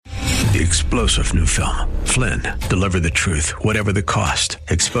the explosive new film, Flynn, Deliver the Truth, Whatever the Cost,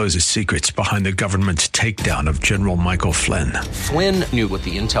 exposes secrets behind the government's takedown of General Michael Flynn. Flynn knew what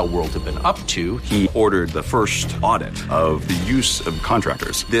the intel world had been up to. He ordered the first audit of the use of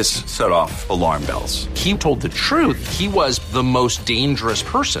contractors. This set off alarm bells. He told the truth. He was the most dangerous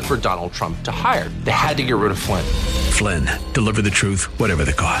person for Donald Trump to hire. They had to get rid of Flynn. Flynn, Deliver the Truth, Whatever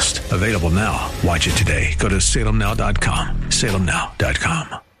the Cost. Available now. Watch it today. Go to salemnow.com.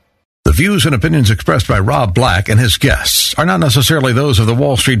 salemnow.com. The views and opinions expressed by Rob Black and his guests are not necessarily those of the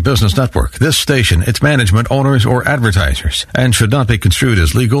Wall Street Business Network, this station, its management, owners, or advertisers, and should not be construed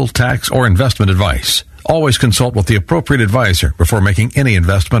as legal, tax, or investment advice. Always consult with the appropriate advisor before making any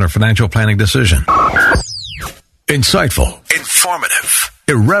investment or financial planning decision. Insightful, informative,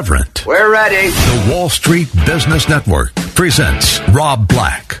 irreverent. We're ready. The Wall Street Business Network presents Rob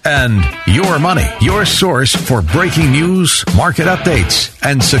Black and Your Money, your source for breaking news, market updates,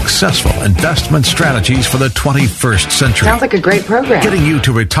 and successful investment strategies for the 21st century. Sounds like a great program. Getting you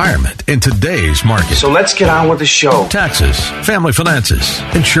to retirement in today's market. So let's get on with the show. Taxes, family finances,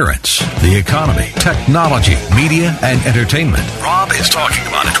 insurance, the economy, technology, media, and entertainment. Rob is talking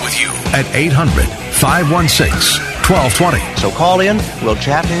about it with you at 800-516-1220. So call in, we'll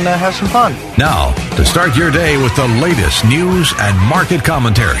chat and have some fun. Now, to start your day with the latest news and market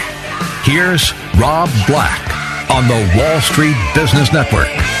commentary, here's Rob Black on the Wall Street Business Network.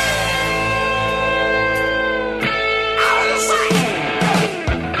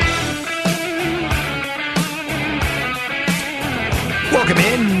 Welcome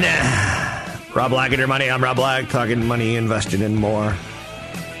in. Rob Black and Your Money. I'm Rob Black, talking money, investing, and more.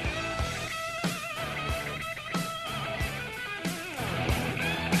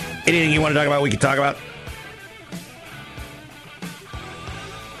 Anything you want to talk about, we can talk about.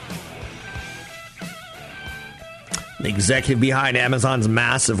 The executive behind Amazon's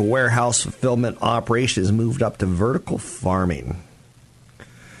massive warehouse fulfillment operation has moved up to vertical farming. I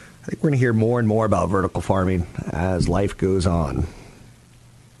think we're going to hear more and more about vertical farming as life goes on.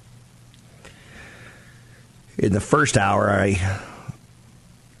 In the first hour, I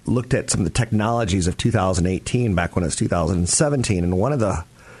looked at some of the technologies of 2018, back when it was 2017, and one of the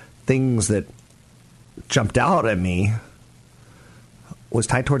things that jumped out at me was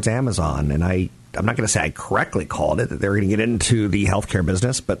tied towards Amazon. And I'm not going to say I correctly called it, that they were going to get into the healthcare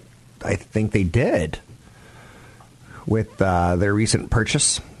business, but I think they did with their recent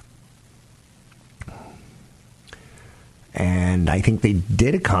purchase. And I think they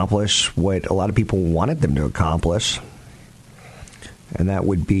did accomplish what a lot of people wanted them to accomplish. And that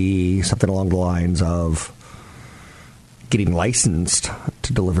would be something along the lines of getting licensed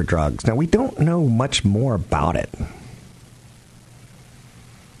to deliver drugs. Now, we don't know much more about it,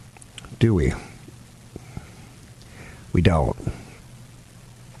 do we? We don't.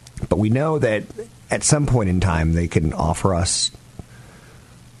 But we know that at some point in time, they can offer us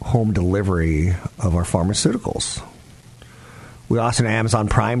home delivery of our pharmaceuticals. We also have Amazon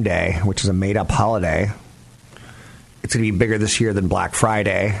Prime Day, which is a made-up holiday. It's going to be bigger this year than Black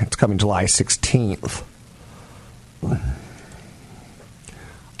Friday. It's coming July 16th.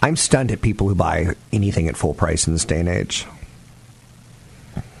 I'm stunned at people who buy anything at full price in this day and age.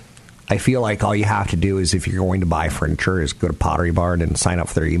 I feel like all you have to do is, if you're going to buy furniture, is go to Pottery Barn and sign up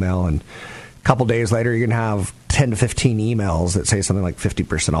for their email. And a couple days later, you're going to have 10 to 15 emails that say something like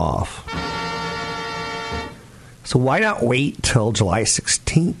 50% off. So why not wait till July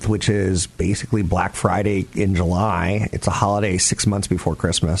 16th, which is basically Black Friday in July? It's a holiday 6 months before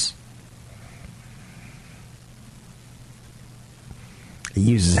Christmas. It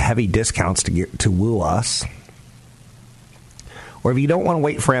uses heavy discounts to woo us. Or if you don't want to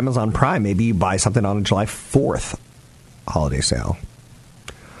wait for Amazon Prime, maybe you buy something on a July 4th holiday sale.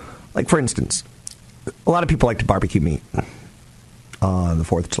 Like, for instance, a lot of people like to barbecue meat on the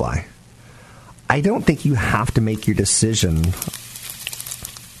 4th of July. I don't think you have to make your decision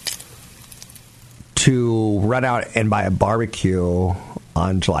to run out and buy a barbecue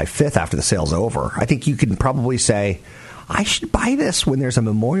on July 5th after the sale's over. I think you can probably say, I should buy this when there's a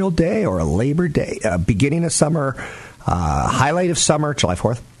Memorial Day or a Labor Day, beginning of summer, highlight of summer, July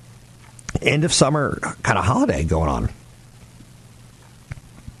 4th, end of summer kind of holiday going on.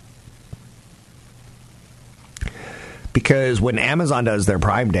 Because when Amazon does their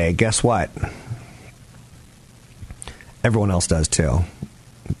Prime Day, guess what? Everyone else does too.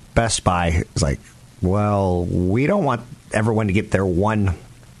 Best Buy is like, well, we don't want everyone to get their one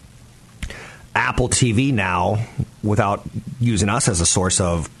Apple TV now without using us as a source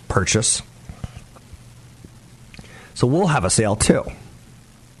of purchase. So we'll have a sale too.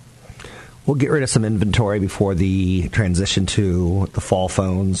 We'll get rid of some inventory before the transition to the fall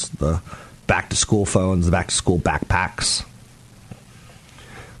phones, the back-to-school phones, the back-to-school backpacks.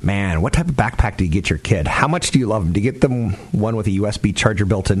 Man, what type of backpack do you get your kid? How much do you love them? Do you get them one with a USB charger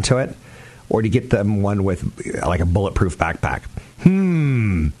built into it? Or do you get them one with like a bulletproof backpack?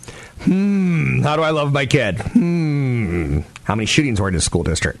 How do I love my kid? How many shootings were in the school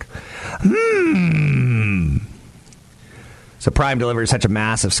district? So Prime delivers such a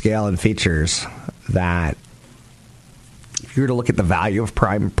massive scale and features that if you were to look at the value of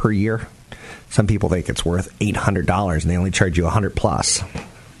Prime per year, some people think it's worth $800 and they only charge you $100 plus.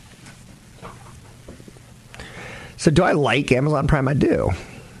 So do I like Amazon Prime? I do.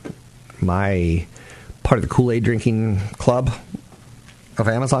 My part of the Kool-Aid drinking club of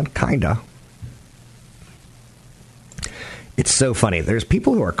Amazon? Kinda. It's so funny. There's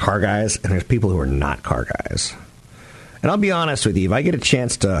people who are car guys and there's people who are not car guys. And I'll be honest with you, if I get a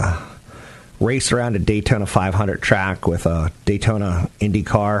chance to race around a Daytona 500 track with a Daytona Indy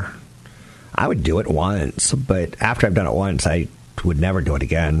car, I would do it once. But after I've done it once, I would never do it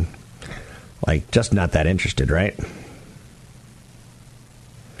again. Like, just not that interested, right?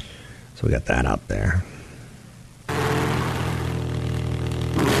 So we got that out there.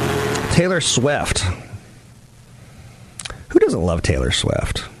 Taylor Swift. Who doesn't love Taylor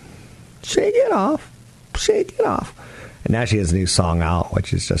Swift? Shake it off. Shake it off. And now she has a new song out,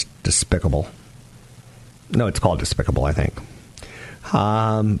 which is just despicable. No, it's called Despicable, I think.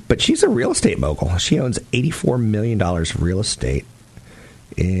 But she's a real estate mogul. She owns $84 million of real estate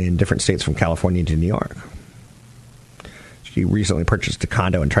in different states from California to New York. She recently purchased a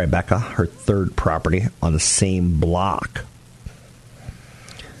condo in Tribeca, her third property on the same block.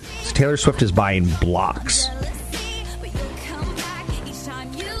 So Taylor Swift is buying blocks.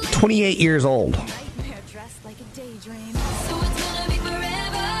 28 years old.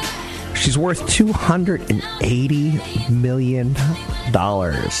 She's worth $280 million.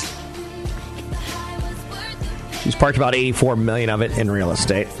 She's parked about $84 million of it in real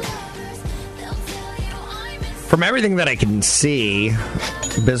estate. From everything that I can see,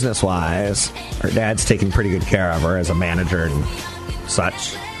 business-wise, her dad's taking pretty good care of her as a manager and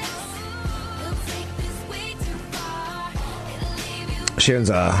such. She owns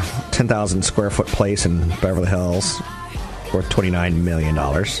a 10,000 square foot place in Beverly Hills worth $29 million.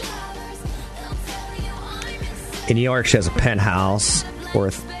 In New York, she has a penthouse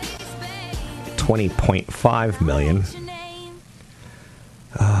worth $20.5 million.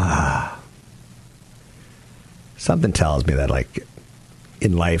 Something tells me that, like,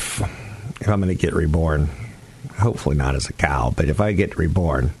 in life, if I'm going to get reborn, hopefully not as a cow, but if I get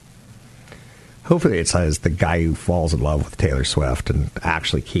reborn, hopefully it's as the guy who falls in love with Taylor Swift and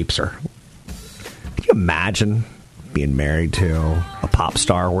actually keeps her. Can you imagine being married to a pop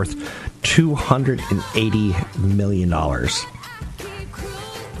star worth $280 million?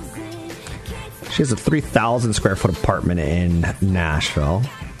 She has a 3,000 square foot apartment in Nashville.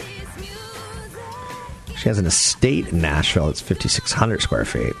 She has an estate in Nashville that's 5,600 square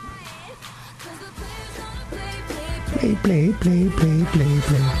feet. Play, play, play, play, play,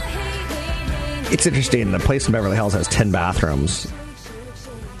 play. It's interesting. The place in Beverly Hills has 10 bathrooms.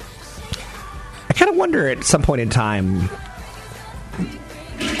 I kind of wonder at some point in time,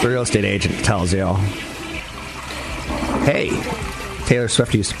 the real estate agent tells you, hey, Taylor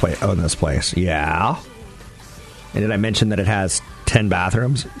Swift used to own this place. Yeah. And did I mention that it has 10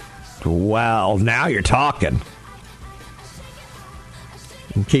 bathrooms? Well, now you're talking.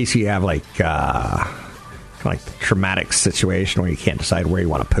 In case you have like the traumatic situation where you can't decide where you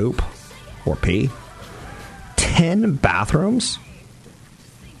want to poop or pee. 10 bathrooms?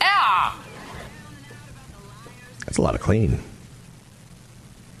 Yeah. That's a lot of cleaning.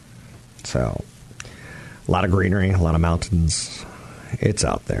 So, a lot of greenery, a lot of mountains. It's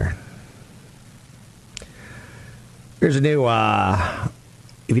out there. Here's a new,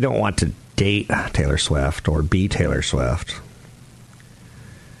 if you don't want to date Taylor Swift or be Taylor Swift,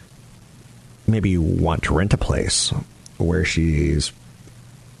 maybe you want to rent a place where she's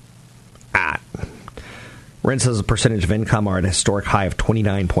at. Rents as a percentage of income are at a historic high of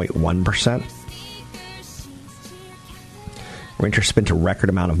 29.1%. Renters spent a record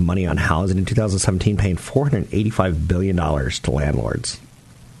amount of money on housing in 2017, paying $485 billion to landlords.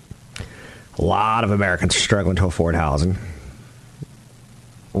 A lot of Americans are struggling to afford housing.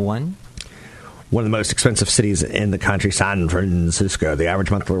 One of the most expensive cities in the country, San Francisco. The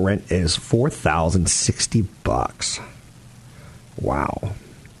average monthly rent is $4,060. Wow.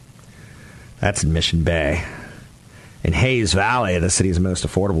 That's in Mission Bay. In Hayes Valley, the city's most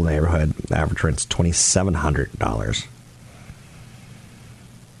affordable neighborhood, the average rent's $2,700.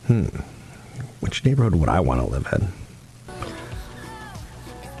 Which neighborhood would I want to live in?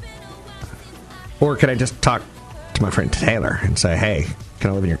 Or could I just talk to my friend Taylor and say, hey, can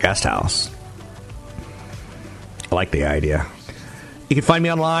I live in your guest house? I like the idea. You can find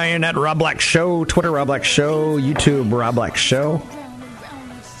me online at Rob Black Show, Twitter Rob Black Show, YouTube Rob Black Show.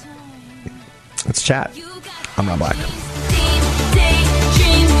 Let's chat. I'm Rob Black.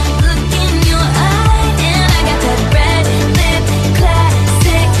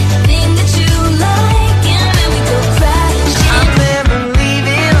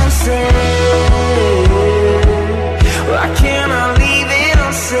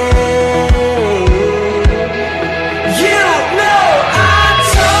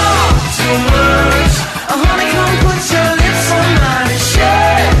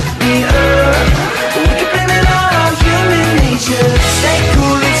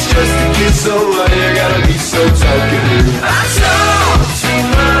 So why you gotta be so talkative? I talk too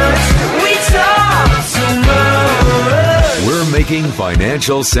much. We talk too much. We're making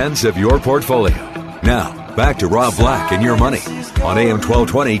financial sense of your portfolio. Now, back to Rob Black and Your Money on AM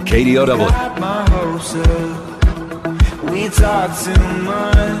 1220 KDOW. We talk too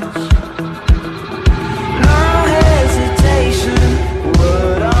much. No hesitation.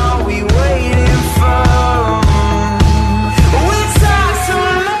 What are we waiting for?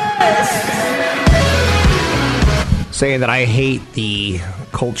 Saying that I hate the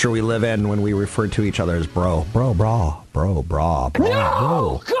culture we live in when we refer to each other as bro. Bro, bra, bro, bra, bra,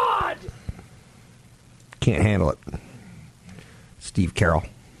 No, bro. God! Can't handle it. Steve Carroll.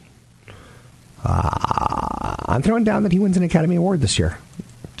 I'm throwing down that he wins an Academy Award this year.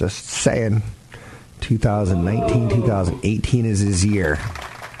 Just saying. 2019, 2018 is his year.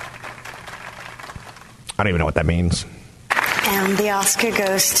 I don't even know what that means. And the Oscar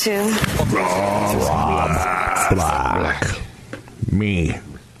goes to Rob Black. Me.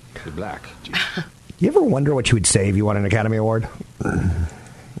 The Black. You ever wonder what you would say if you won an Academy Award?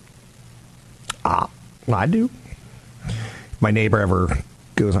 I do. If my neighbor ever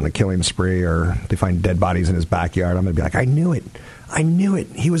goes on a killing spree or they find dead bodies in his backyard, I'm going to be like, I knew it. I knew it.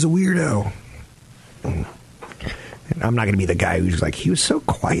 He was a weirdo. And I'm not going to be the guy who's like, he was so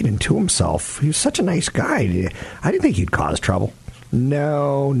quiet and to himself. He was such a nice guy. I didn't think he'd cause trouble.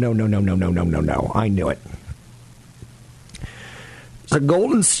 No. I knew it. So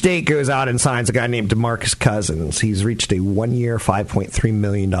Golden State goes out and signs a guy named DeMarcus Cousins. He's reached a 1-year, $5.3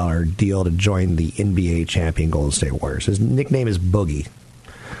 million deal to join the NBA champion Golden State Warriors. His nickname is Boogie.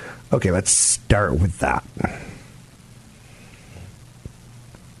 Okay, let's start with that.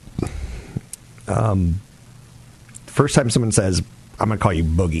 First time someone says, I'm going to call you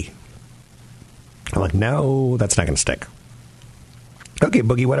Boogie. I'm like, no, that's not going to stick. Okay,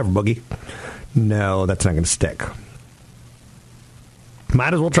 Boogie, whatever, Boogie. No, that's not going to stick.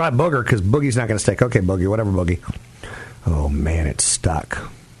 Might as well try Booger, because Boogie's not going to stick. Okay, Boogie, whatever, Boogie. Oh, man, it's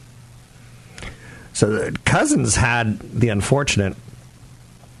stuck. So Cousins had the unfortunate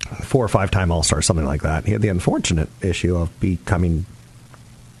 4 or 5-time All-Star, something like that. He had the unfortunate issue of becoming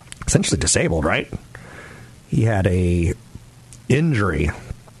essentially disabled, right? He had a injury,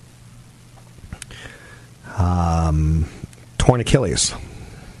 torn Achilles.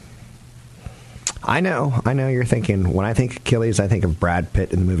 I know you're thinking, when I think Achilles, I think of Brad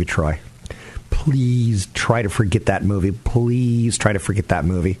Pitt in the movie Troy. Please try to forget that movie. Please try to forget that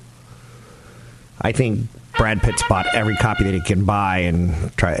movie. I think Brad Pitt's bought every copy that he can buy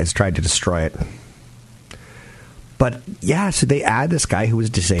and has tried to destroy it. But, yeah, so they add this guy who was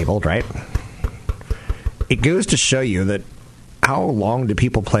disabled, right? It goes to show you that how long do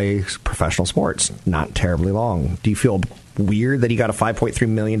people play professional sports? Not terribly long. Do you feel weird that he got a $5.3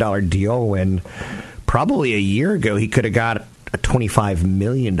 million deal when probably a year ago he could have got a $25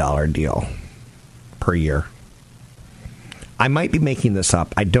 million deal per year? I might be making this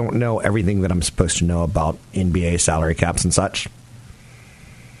up. I don't know everything that I'm supposed to know about NBA salary caps and such.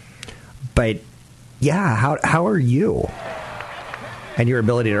 But, yeah, how are you and your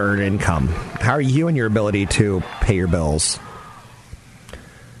ability to earn income? How are you and your ability to pay your bills?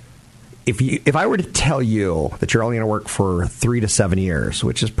 If I were to tell you that you're only going to work for 3 to 7 years,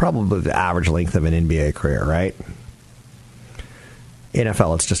 which is probably the average length of an NBA career, right?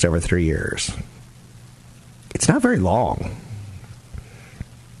 NFL, it's just over 3 years. It's not very long.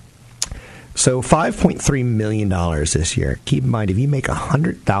 So $5.3 million this year. Keep in mind, if you make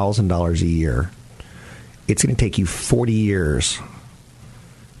 $100,000 a year, it's going to take you 40 years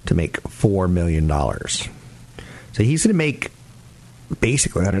to make $4 million. So he's going to make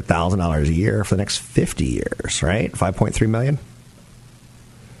basically $100,000 a year for the next 50 years, right? $5.3 million.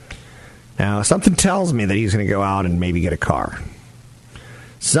 Now, something tells me that he's going to go out and maybe get a car.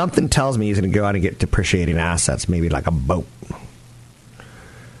 Something tells me he's going to go out and get depreciating assets, maybe like a boat.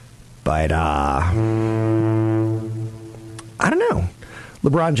 But, I don't know.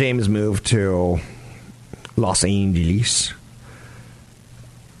 LeBron James moved to Los Angeles.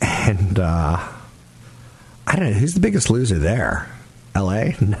 And, I don't know. Who's the biggest loser there?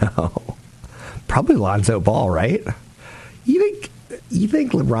 L.A.? No. Probably Lonzo Ball, right? You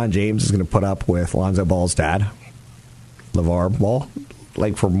think LeBron James is going to put up with Lonzo Ball's dad? LeVar Ball?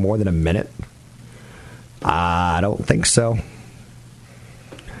 Like for more than a minute? I don't think so.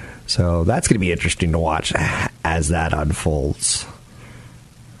 So that's going to be interesting to watch as that unfolds.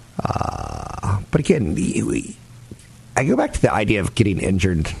 But again, I go back to the idea of getting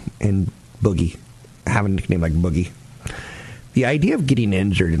injured in Boogie, having a nickname like Boogie. The idea of getting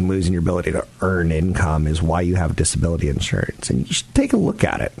injured and losing your ability to earn income is why you have disability insurance. And you should take a look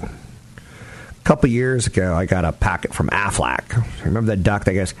at it. A couple years ago, I got a packet from Aflac. Remember that duck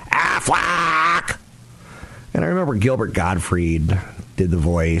that goes, Aflac? And I remember Gilbert Gottfried did the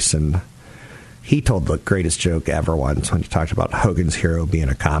voice, and he told the greatest joke ever once when he talked about Hogan's Hero being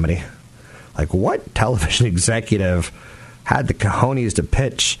a comedy. Like, what television executive had the cojones to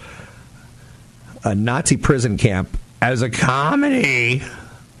pitch a Nazi prison camp as a comedy?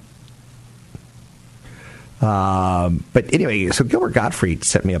 But anyway, so Gilbert Gottfried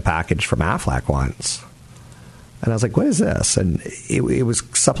sent me a package from Aflac once. And I was like, what is this? And it was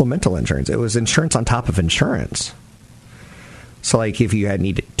supplemental insurance. It was insurance on top of insurance. So, like, if you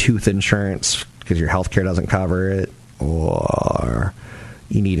needed tooth insurance because your health care doesn't cover it, or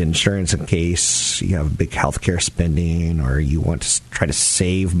you need insurance in case you have big health care spending, or you want to try to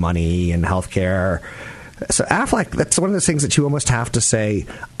save money in health care. So Aflac, that's one of those things that you almost have to say,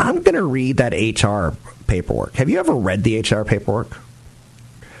 I'm going to read that HR paperwork. Have you ever read the HR paperwork?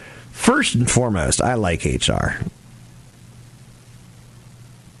 First and foremost, I like HR.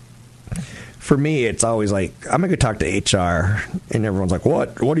 For me, it's always like, I'm going to go talk to HR, and everyone's like,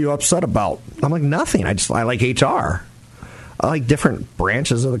 what? What are you upset about? I'm like, nothing. I like HR. I like different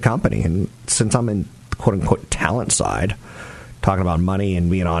branches of the company. And since I'm in, quote-unquote, talent side, talking about money and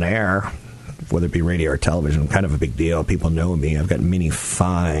being on air, whether it be radio or television, kind of a big deal. People know me. I've got many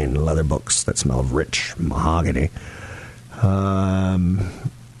fine leather books that smell of rich mahogany.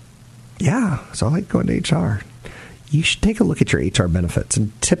 Yeah, so I like going to HR. You should take a look at your HR benefits.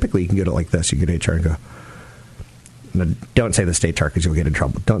 And typically you can go to like this. You go to HR and go, no, don't say this to HR because you'll get in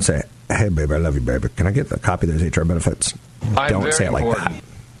trouble. Don't say, hey, baby, I love you, baby. Can I get a copy of those HR benefits? Don't say it like that.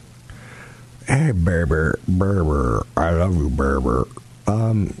 Hey, baby, I love you, baby.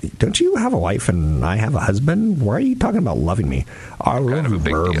 Don't you have a wife and I have a husband? Why are you talking about loving me? I love you,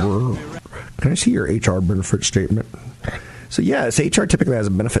 baby. Can I see your HR benefit statement? So, yes, HR typically has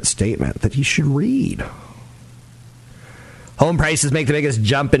a benefit statement that you should read. Home prices make the biggest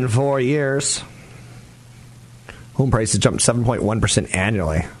jump in 4 years. Home prices jumped 7.1%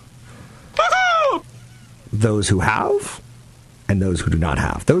 annually. Those who have and those who do not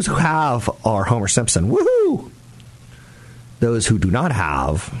have. Those who have are Homer Simpson. Woohoo! Those who do not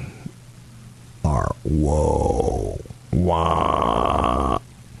have are, whoa, wah,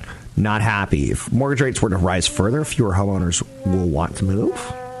 not happy. If mortgage rates were to rise further, fewer homeowners will want to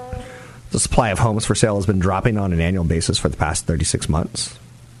move. The supply of homes for sale has been dropping on an annual basis for the past 36 months.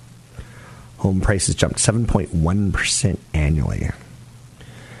 Home prices jumped 7.1% annually.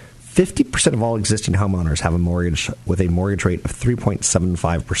 50% of all existing homeowners have a mortgage with a mortgage rate of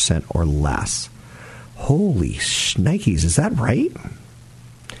 3.75% or less. Holy shnikes, is that right?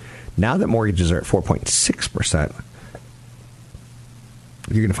 Now that mortgages are at 4.6%,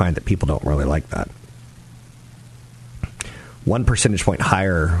 you're going to find that people don't really like that. 1 percentage point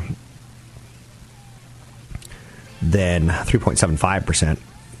higher than 3.75%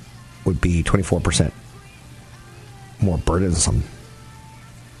 would be 24% more burdensome.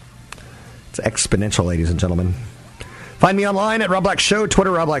 It's exponential, ladies and gentlemen. Find me online at Rob Black Show,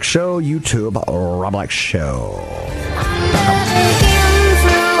 Twitter Rob Black Show, YouTube Rob Black Show.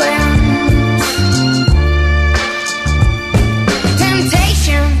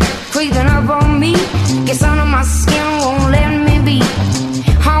 Temptation creeping up on me, gets under my skin, won't let me be.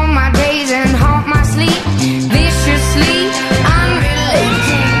 Haunt my days and haunt my sleep, viciously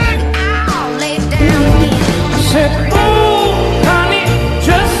unrelenting. I'll lay down with you. Said, ooh, honey,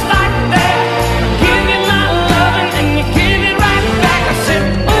 just like that. Give you my loving and you give it right back. I said,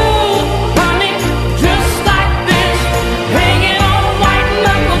 ooh, honey, just like this. Hanging on a white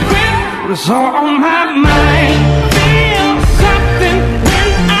knuckle grip. It's all on my mind. Feel something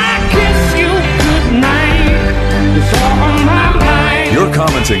when I kiss you goodnight. It's all on my mind. Your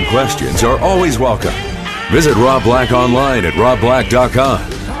comments and questions are always welcome. Visit Rob Black online at robblack.com.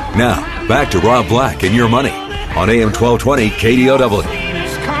 Now, back to Rob Black and Your Money on AM 1220 KDOW.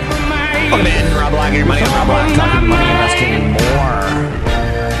 Welcome in, Rob Black and Your Money. Rob Black talking money, investing, and more.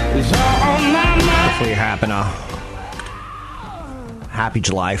 Hopefully you're having a happy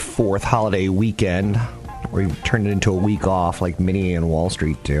July 4th holiday weekend. We turned it into a week off like many in Wall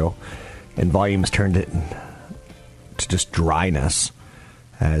Street do. And volumes turned it to just dryness,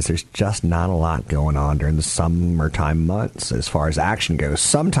 as there's just not a lot going on during the summertime months as far as action goes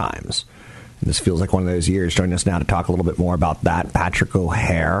sometimes. And this feels like one of those years. Joining us now to talk a little bit more about that, Patrick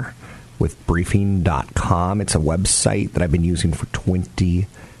O'Hare with Briefing.com. It's a website that I've been using for 20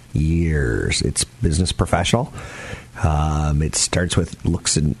 years. It's business professional. It starts with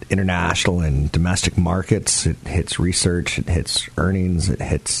looks at international and domestic markets. It hits research. It hits earnings. It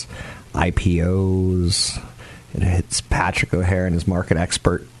hits IPOs. It hits Patrick O'Hare and his market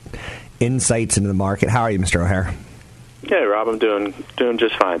expert insights into the market. How are you, Mr. O'Hare? Hey, Rob. I'm doing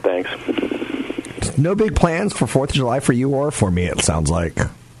just fine, thanks. No big plans for 4th of July for you or for me, it sounds like.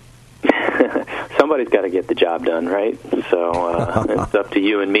 Somebody's got to get the job done, right? So it's up to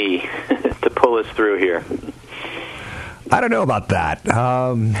you and me to pull us through here. I don't know about that.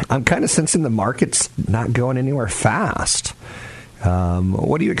 I'm kind of sensing the market's not going anywhere fast.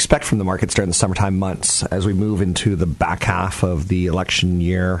 What do you expect from the markets during the summertime months as we move into the back half of the election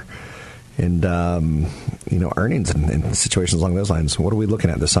year and, earnings and situations along those lines? What are we looking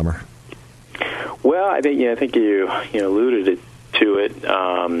at this summer? Well, I think you alluded to it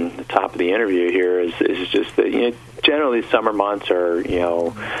at the top of the interview here is just that, generally summer months are,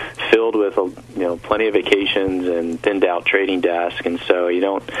 filled with, plenty of vacations and thinned out trading desks. And so you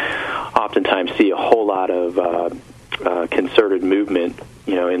don't oftentimes see a whole lot of concerted movement,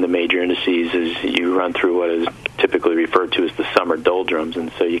 in the major indices as you run through what is typically referred to as the summer doldrums.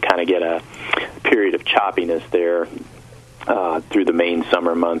 And so you kind of get a period of choppiness there through the main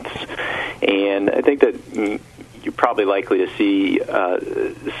summer months. And I think that you're probably likely to see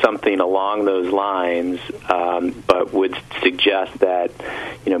something along those lines, but would suggest that,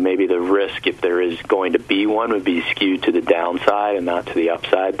 maybe the risk, if there is going to be one, would be skewed to the downside and not to the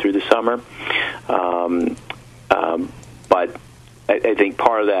upside through the summer. But I think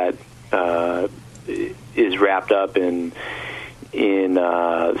part of that is wrapped up in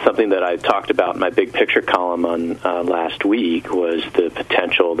something that I talked about in my big picture column on last week, was the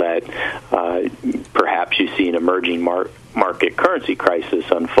potential that perhaps you see an emerging market currency crisis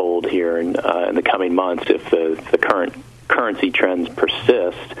unfold here in the coming months if the current currency trends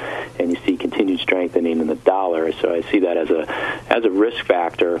persist and you see continued strengthening in the dollar. So I see that as a risk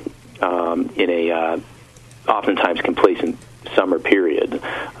factor in a oftentimes complacent summer period.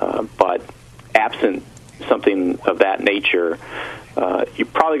 But absent something of that nature, you're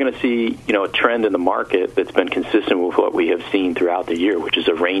probably going to see, a trend in the market that's been consistent with what we have seen throughout the year, which is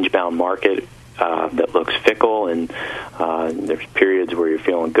a range-bound market that looks fickle, and there's periods where you're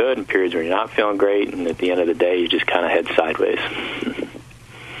feeling good and periods where you're not feeling great, and at the end of the day, you just kind of head sideways.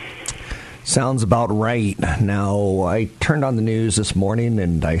 Sounds about right. Now, I turned on the news this morning,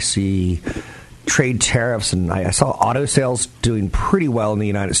 and I see trade tariffs, and I saw auto sales doing pretty well in the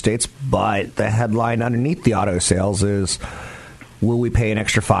United States, but the headline underneath the auto sales is, will we pay an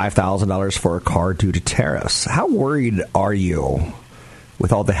extra $5,000 for a car due to tariffs? How worried are you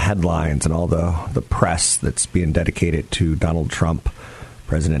with all the headlines and all the press that's being dedicated to Donald Trump,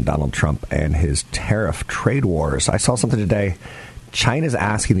 President Donald Trump, and his tariff trade wars? I saw something today. China's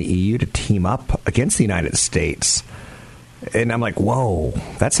asking the EU to team up against the United States. And I'm like, whoa,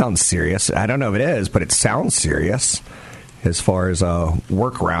 that sounds serious. I don't know if it is, but it sounds serious as far as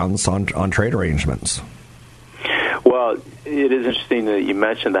workarounds on trade arrangements. Well, it is interesting that you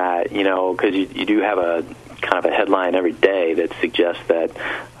mentioned that, because you do have a kind of a headline every day that suggests that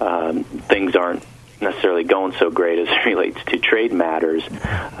things aren't necessarily going so great as it relates to trade matters.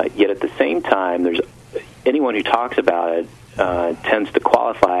 Yet at the same time, there's anyone who talks about it tends to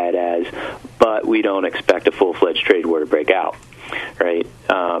qualify it as, but we don't expect a full-fledged trade war to break out, right?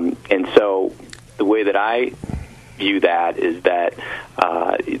 And so the way that I view that is that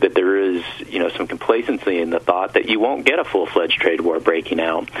that there is, some complacency in the thought that you won't get a full-fledged trade war breaking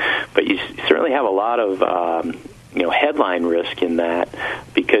out, but you certainly have a lot of headline risk in that,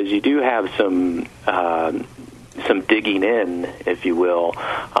 because you do have some digging in, if you will,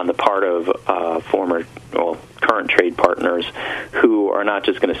 on the part of current trade partners who are not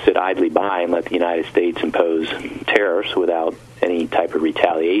just going to sit idly by and let the United States impose tariffs without any type of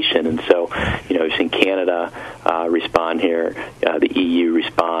retaliation. And so, we've seen Canada respond here, the EU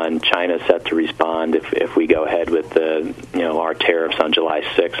respond, China set to respond if we go ahead with our tariffs on July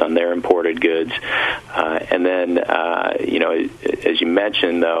 6th on their imported goods. And then, as you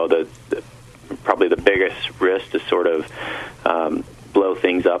mentioned, though, probably the biggest risk to sort of blow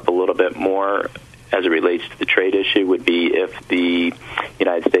things up a little bit more as it relates to the trade issue would be if the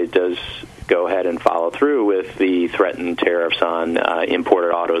United States does go ahead and follow through with the threatened tariffs on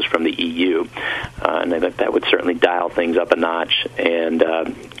imported autos from the EU. And I think that would certainly dial things up a notch, and I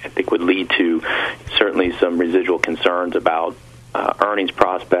think would lead to certainly some residual concerns about earnings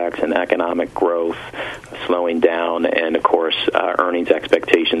prospects and economic growth slowing down, and of course earnings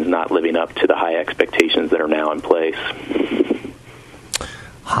expectations not living up to the high expectations that are now in place.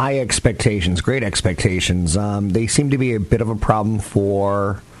 High expectations, great expectations. They seem to be a bit of a problem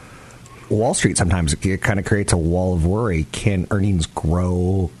for Wall Street. Sometimes it kind of creates a wall of worry. Can earnings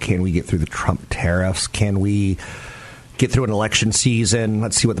grow? Can we get through the Trump tariffs? Can we get through an election season?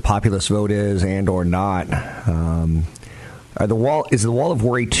 Let's see what the populist vote is, and or not. Is the wall of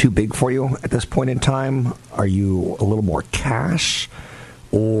worry too big for you at this point in time? Are you a little more cash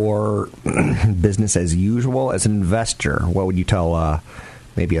or business as usual as an investor? What would you tell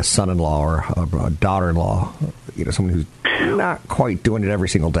maybe a son-in-law or a daughter-in-law, someone who's not quite doing it every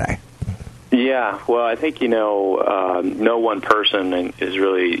single day? Yeah, well, I think, no one person is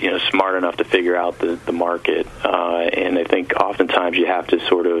really, smart enough to figure out the market. And I think oftentimes you have to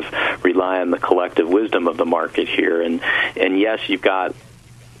sort of rely on the collective wisdom of the market here. And yes, you've got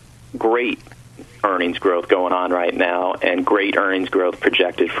great earnings growth going on right now and great earnings growth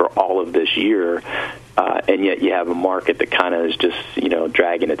projected for all of this year. And yet you have a market that kind of is just,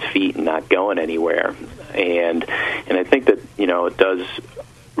 dragging its feet and not going anywhere. And I think that, it does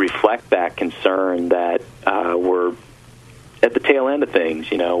reflect that concern that we're at the tail end of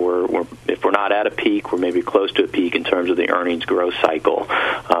things. We're if we're not at a peak, we're maybe close to a peak in terms of the earnings growth cycle.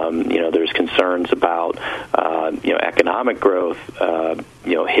 There's concerns about economic growth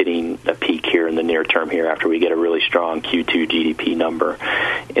hitting a peak here in the near term here after we get a really strong Q2 GDP number.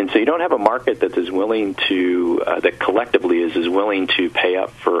 And so you don't have a market that's as willing to that collectively is as willing to pay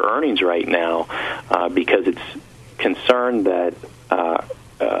up for earnings right now because it's concerned that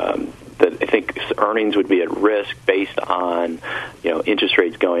that I think earnings would be at risk based on, interest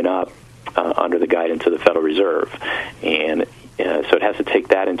rates going up under the guidance of the Federal Reserve, and so it has to take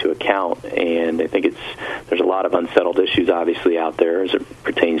that into account. And I think there's a lot of unsettled issues obviously out there as it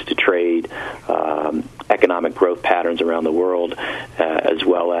pertains to trade, economic growth patterns around the world, as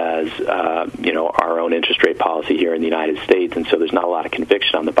well as our own interest rate policy here in the United States. And so there's not a lot of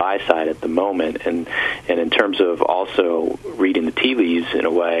conviction on the buy side at the moment. And in terms of also reading the tea leaves in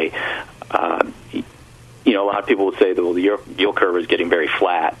a way, a lot of people would say that the yield curve is getting very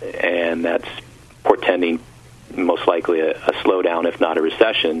flat, and that's portending most likely a slowdown, if not a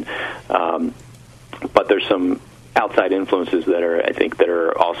recession. But there's some outside influences that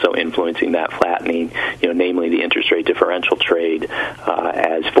are also influencing that flattening, namely the interest rate differential trade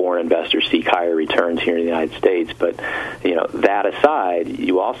as foreign investors seek higher returns here in the United States. But, that aside,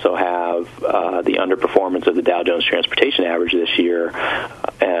 you also have the underperformance of the Dow Jones Transportation Average this year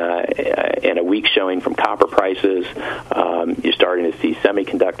and a weak showing from copper prices. You're starting to see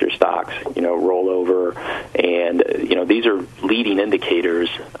semiconductor stocks, roll over. And, these are leading indicators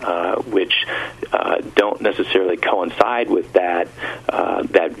which don't necessarily coincide with that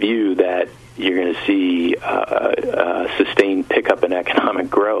view that you're going to see sustained pickup in economic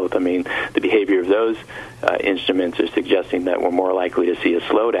growth. I mean, the behavior of those instruments is suggesting that we're more likely to see a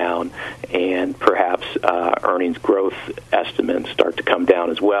slowdown, and perhaps earnings growth estimates start to come down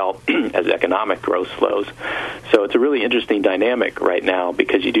as well as economic growth slows. So it's a really interesting dynamic right now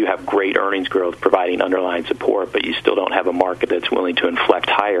because you do have great earnings growth providing underlying support, but you still don't have a market that's willing to inflect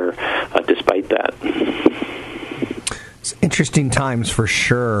higher despite that. It's interesting times for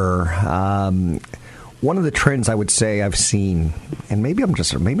sure. One of the trends I would say I've seen, and maybe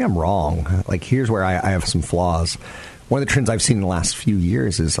I'm wrong. Like, here's where I have some flaws. One of the trends I've seen in the last few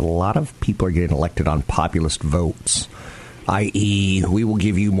years is a lot of people are getting elected on populist votes, i.e., we will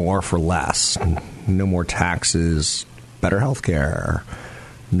give you more for less. No more taxes, better health care.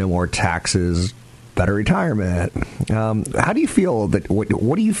 No more taxes, better retirement. How do you feel that?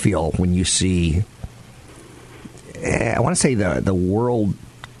 What do you feel when you see? I want to say the world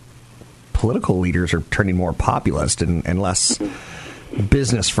political leaders are turning more populist and less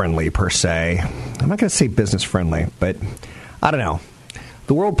business friendly per se. I'm not going to say business friendly, but I don't know.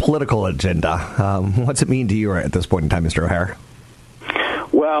 The world political agenda. What's it mean to you at this point in time, Mr. O'Hare?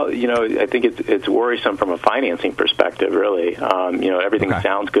 Well, Well, I think it's worrisome from a financing perspective, really. Everything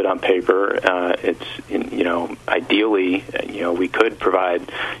sounds good on paper. Ideally, we could provide,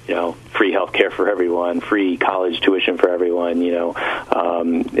 free health care for everyone, free college tuition for everyone,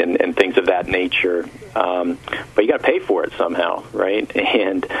 and things of that nature. But you got to pay for it somehow, right?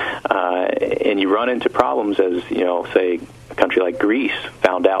 And you run into problems as, say, a country like Greece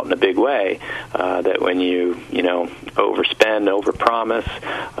found out in a big way that when you overspend, overpromise,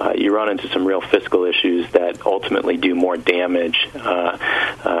 you run into some real fiscal issues that ultimately do more damage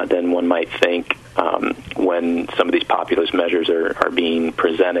than one might think when some of these populist measures are being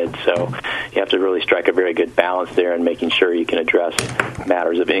presented. So you have to really strike a very good balance there in making sure you can address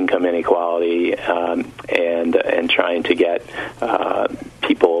matters of income inequality and trying to get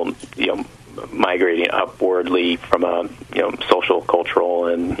people, migrating upwardly from a social, cultural,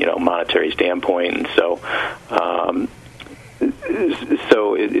 and monetary standpoint, and so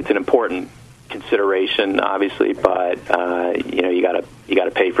it's an important consideration, obviously, but you got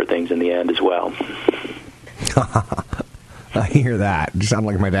to pay for things in the end as well. I hear that. You sound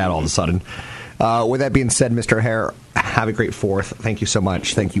like my dad all of a sudden. With that being said, Mr. O'Hare, have a great 4th. Thank you so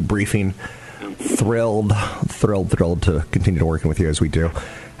much. Thank you, Briefing. Thrilled to continue working with you as we do.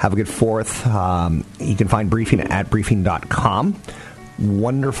 Have a good 4th. You can find Briefing at briefing.com.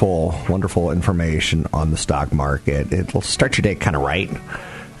 Wonderful information on the stock market. It'll start your day kind of right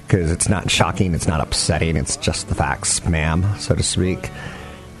because it's not shocking, it's not upsetting, it's just the facts, ma'am, so to speak.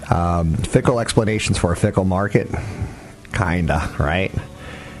 Fickle explanations for a fickle market, kinda, right?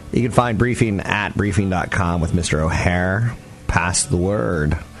 You can find Briefing at briefing.com with Mr. O'Hare. Pass the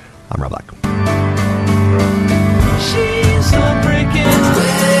word. I'm Rob Black. She's not breaking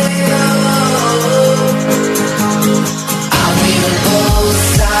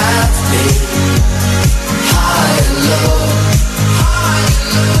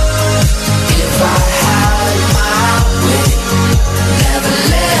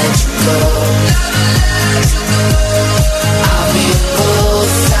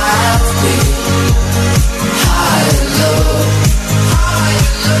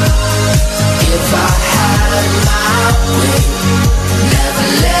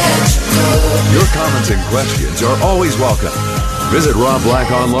Your comments and questions are always welcome. Visit Rob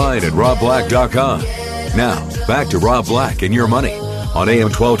Black online at robblack.com. Now, back to Rob Black and Your Money on AM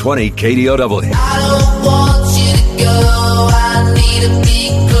 1220 KDOW. I don't want you to go. I need to be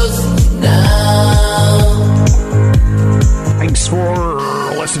close now. Thanks for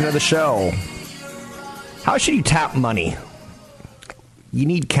listening to the show. How should you tap money? You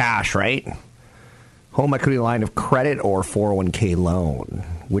need cash, right? Home equity line of credit or 401k loan?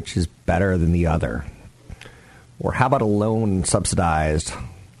 Which is better than the other? Or how about a loan subsidized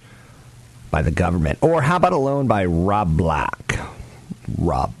by the government? Or how about a loan by Rob Black?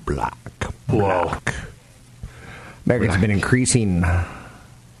 Rob Black. Americans have been increasing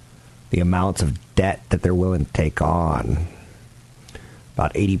the amounts of debt that they're willing to take on.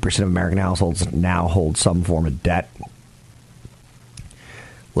 About 80% of American households now hold some form of debt.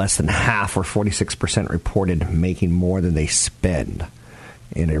 Less than half, or 46%, reported making more than they spend.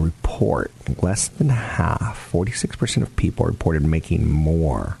 In a report, less than half, 46% of people reported making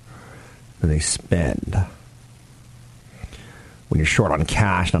more than they spend. When you're short on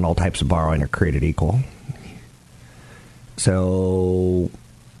cash, not all types of borrowing are created equal. So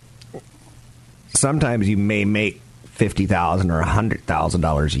sometimes you may make $50,000 or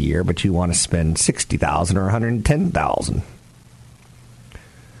 $100,000 a year, but you want to spend $60,000 or $110,000.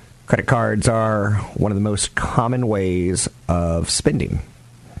 Credit cards are one of the most common ways of spending,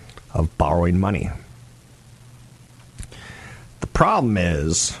 of borrowing money. The problem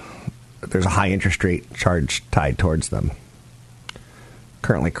is there's a high interest rate charge tied towards them.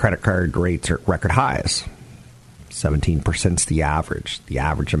 Currently, credit card rates are at record highs. 17% is the average. The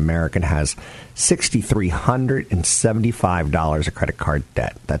average American has $6,375 of credit card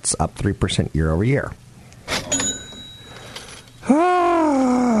debt. That's up 3% year over year.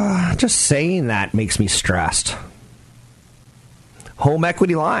 Just saying that makes me stressed. Home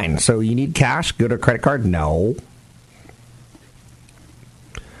equity line. So you need cash, go to a credit card? No.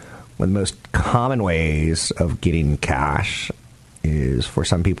 One of the most common ways of getting cash is for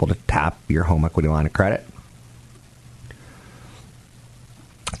some people to tap your home equity line of credit.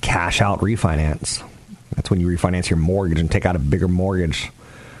 Cash out refinance. That's when you refinance your mortgage and take out a bigger mortgage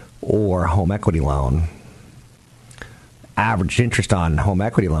or a home equity loan. Average interest on home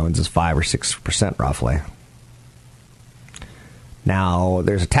equity loans is 5 or 6% roughly. Now,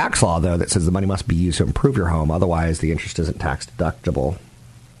 there's a tax law, though, that says the money must be used to improve your home. Otherwise, the interest isn't tax deductible.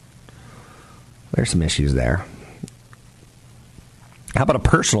 There's some issues there. How about a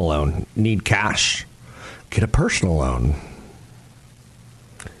personal loan? Need cash? Get a personal loan.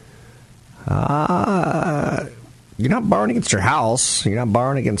 You're not borrowing against your house. You're not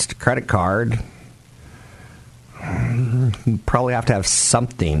borrowing against a credit card. You probably have to have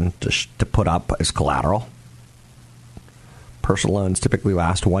something to put up as collateral. Personal loans typically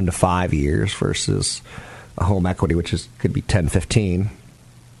last 1 to 5 years versus a home equity, which could be 10, 15.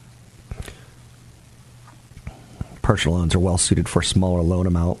 Personal loans are well suited for smaller loan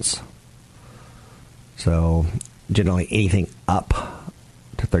amounts. So generally anything up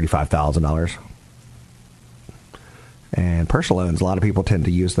to $35,000. And personal loans, a lot of people tend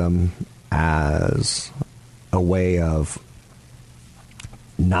to use them as a way of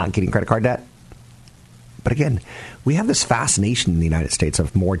not getting credit card debt. But again, we have this fascination in the United States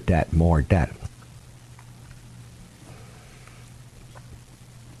of more debt, more debt.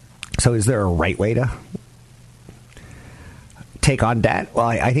 So is there a right way to take on debt? Well,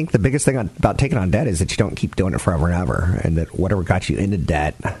 I think the biggest thing about taking on debt is that you don't keep doing it forever and ever, and that whatever got you into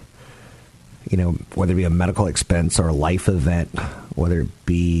debt, you know, whether it be a medical expense or a life event, whether it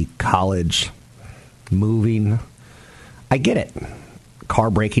be college, moving, I get it.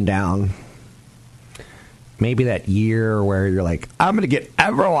 Car breaking down. Maybe that year where you're like, I'm going to get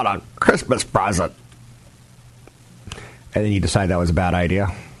everyone a Christmas present. And then you decide that was a bad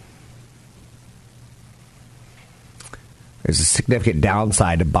idea. There's a significant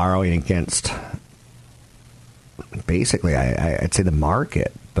downside to borrowing against, basically, I'd say the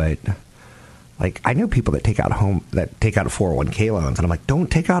market. But like, I know people that take out a 401k loans, and I'm like, don't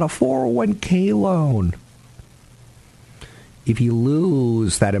take out a 401k loan. If you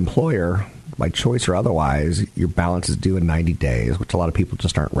lose that employer, by choice or otherwise, your balance is due in 90 days, which a lot of people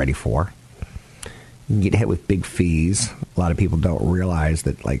just aren't ready for. You can get hit with big fees. A lot of people don't realize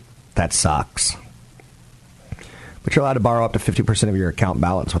that, like, that sucks. But you're allowed to borrow up to 50% of your account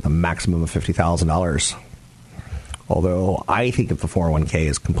balance with a maximum of $50,000. Although I think if the 401k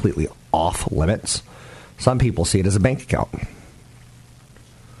is completely off limits, some people see it as a bank account.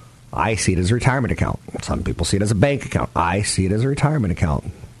 I see it as a retirement account. Some people see it as a bank account. I see it as a retirement account.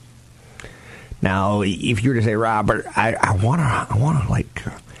 Now, if you were to say, Robert, I want to like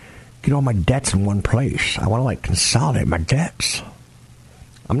get all my debts in one place. I want to like consolidate my debts.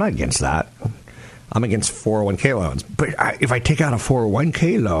 I'm not against that. I'm against 401k loans. But if I take out a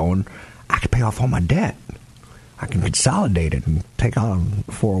 401k loan, I can pay off all my debt. I can consolidate it and take on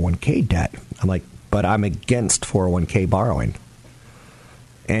 401k debt. I'm like, but I'm against 401k borrowing.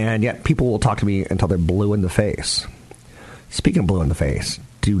 And yet people will talk to me until they're blue in the face. Speaking of blue in the face,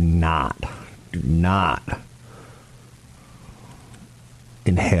 do not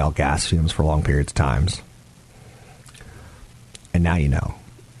inhale gas fumes for long periods of times. And now you know.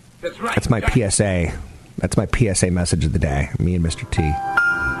 That's right. That's my PSA. That's my PSA message of the day. Me and Mr. T.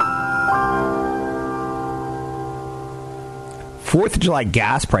 4th of July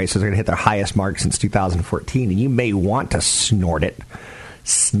gas prices are going to hit their highest mark since 2014, and you may want to snort it,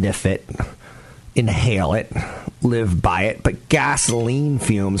 sniff it, inhale it, live by it, but gasoline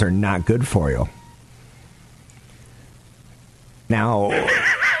fumes are not good for you. Now,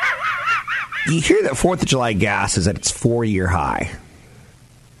 you hear that 4th of July gas is at its 4-year high.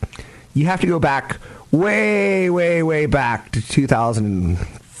 You have to go back way back to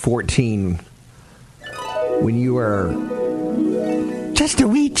 2014 when you were just a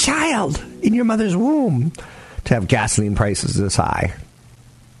wee child in your mother's womb to have gasoline prices this high.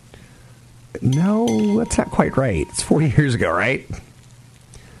 No, that's not quite right. It's 40 years ago, right?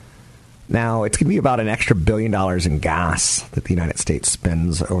 Now, it's going to be about an extra $1 billion in gas that the United States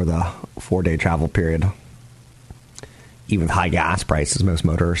spends over the 4-day travel period. Even with high gas prices, most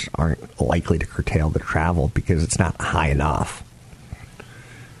motorists aren't likely to curtail their travel because it's not high enough.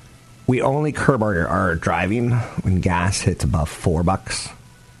 We only curb our driving when gas hits above $4.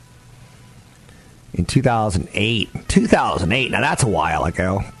 In 2008, now that's a while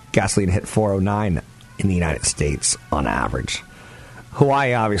ago, gasoline hit $4.09 in the United States on average.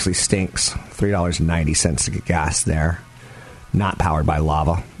 Hawaii obviously stinks, $3.90 to get gas there, not powered by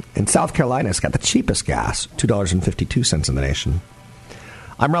lava. And South Carolina's got the cheapest gas, $2.52 in the nation.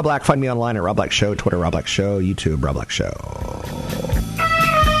 I'm Rob Black. Find me online at Rob Black Show, Twitter Rob Black Show, YouTube Rob Black Show.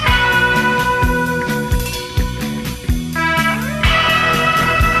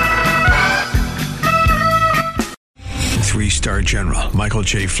 Three-star General Michael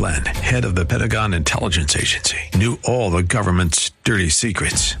J. Flynn, head of the Pentagon Intelligence Agency, knew all the government's dirty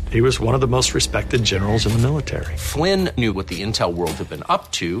secrets. He was one of the most respected generals in the military. Flynn knew what the intel world had been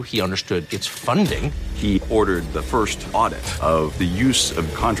up to. He understood its funding. He ordered the first audit of the use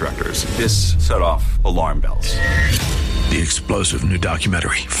of contractors. This set off alarm bells. The explosive new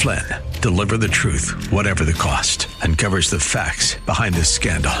documentary, Flynn, Deliver the Truth, Whatever the Cost, uncovers the facts behind this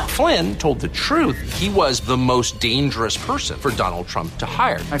scandal. Flynn told the truth. He was the most dangerous person for Donald Trump to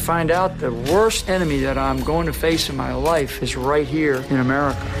hire. I find out the worst enemy that I'm going to face in my life is right here in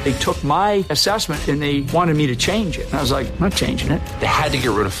America. They took my assessment and they wanted me to change it. And I was like, I'm not changing it. They had to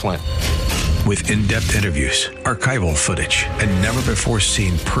get rid of Flynn. With in-depth interviews, archival footage, and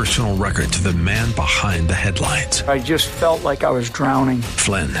never-before-seen personal records of the man behind the headlines. I just felt like I was drowning.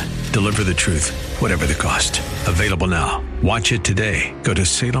 Flynn, Deliver the Truth, Whatever the Cost. Available now. Watch it today. Go to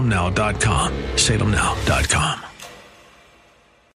salemnow.com. salemnow.com.